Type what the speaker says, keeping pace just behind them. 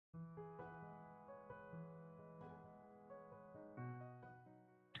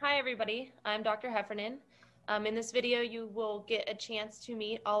Hi everybody, I'm Dr. Heffernan. In this video, you will get a chance to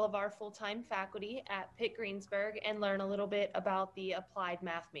meet all of our full-time faculty at Pitt-Greensburg and learn a little bit about the applied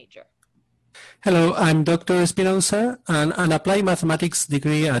math major. Hello, I'm Dr. Espinosa, and an applied mathematics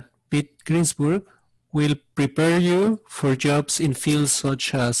degree at Pitt-Greensburg will prepare you for jobs in fields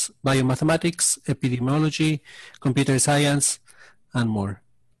such as biomathematics, epidemiology, computer science, and more.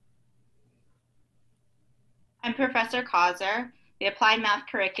 I'm Professor Causer. The applied math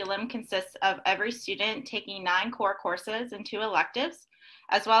curriculum consists of every student taking 9 core courses and 2 electives,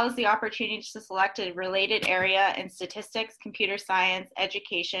 as well as the opportunity to select a related area in statistics, computer science,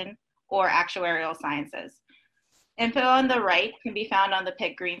 education, or actuarial sciences. Info on the right can be found on the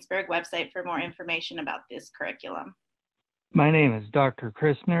Pitt-Greensburg website for more information about this curriculum. My name is Dr.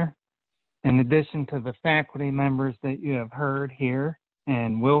 Christner. In addition to the faculty members that you have heard here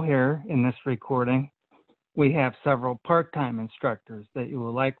and will hear in this recording, we have several part-time instructors that you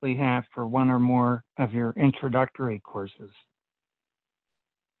will likely have for one or more of your introductory courses.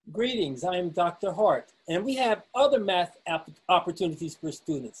 Greetings, I am Dr. Hart, and we have other math opportunities for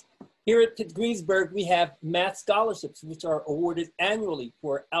students. Here at Pitt-Greensburg, we have math scholarships, which are awarded annually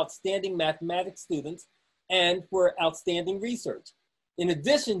for outstanding mathematics students and for outstanding research. In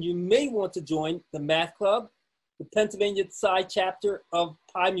addition, you may want to join the Math Club, the Pennsylvania Psi chapter of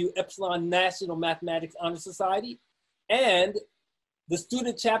Pi Mu Epsilon National Mathematics Honor Society, and the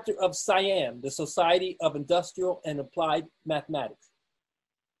student chapter of SIAM, the Society of Industrial and Applied Mathematics.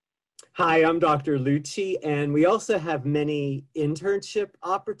 Hi, I'm Dr. Lucci, and we also have many internship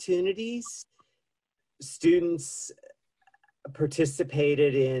opportunities. Students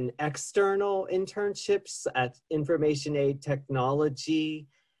participated in external internships at Information Aid Technology,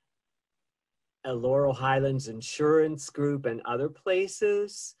 Laurel Highlands Insurance Group, and other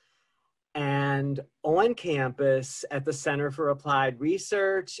places. And on campus at the Center for Applied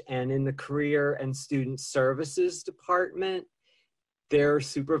Research and in the Career and Student Services Department, their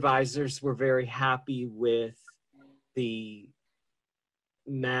supervisors were very happy with the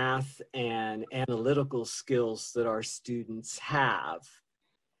math and analytical skills that our students have.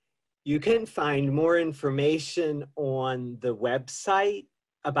 You can find more information on the website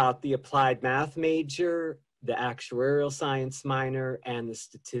about the applied math major, the actuarial science minor, and the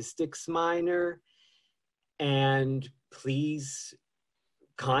statistics minor. And please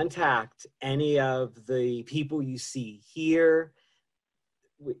contact any of the people you see here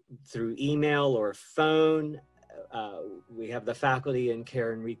through email or phone. We have the faculty and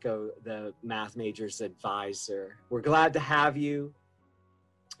Karen Rico, the math major's advisor. We're glad to have you,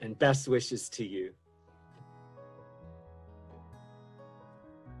 and best wishes to you.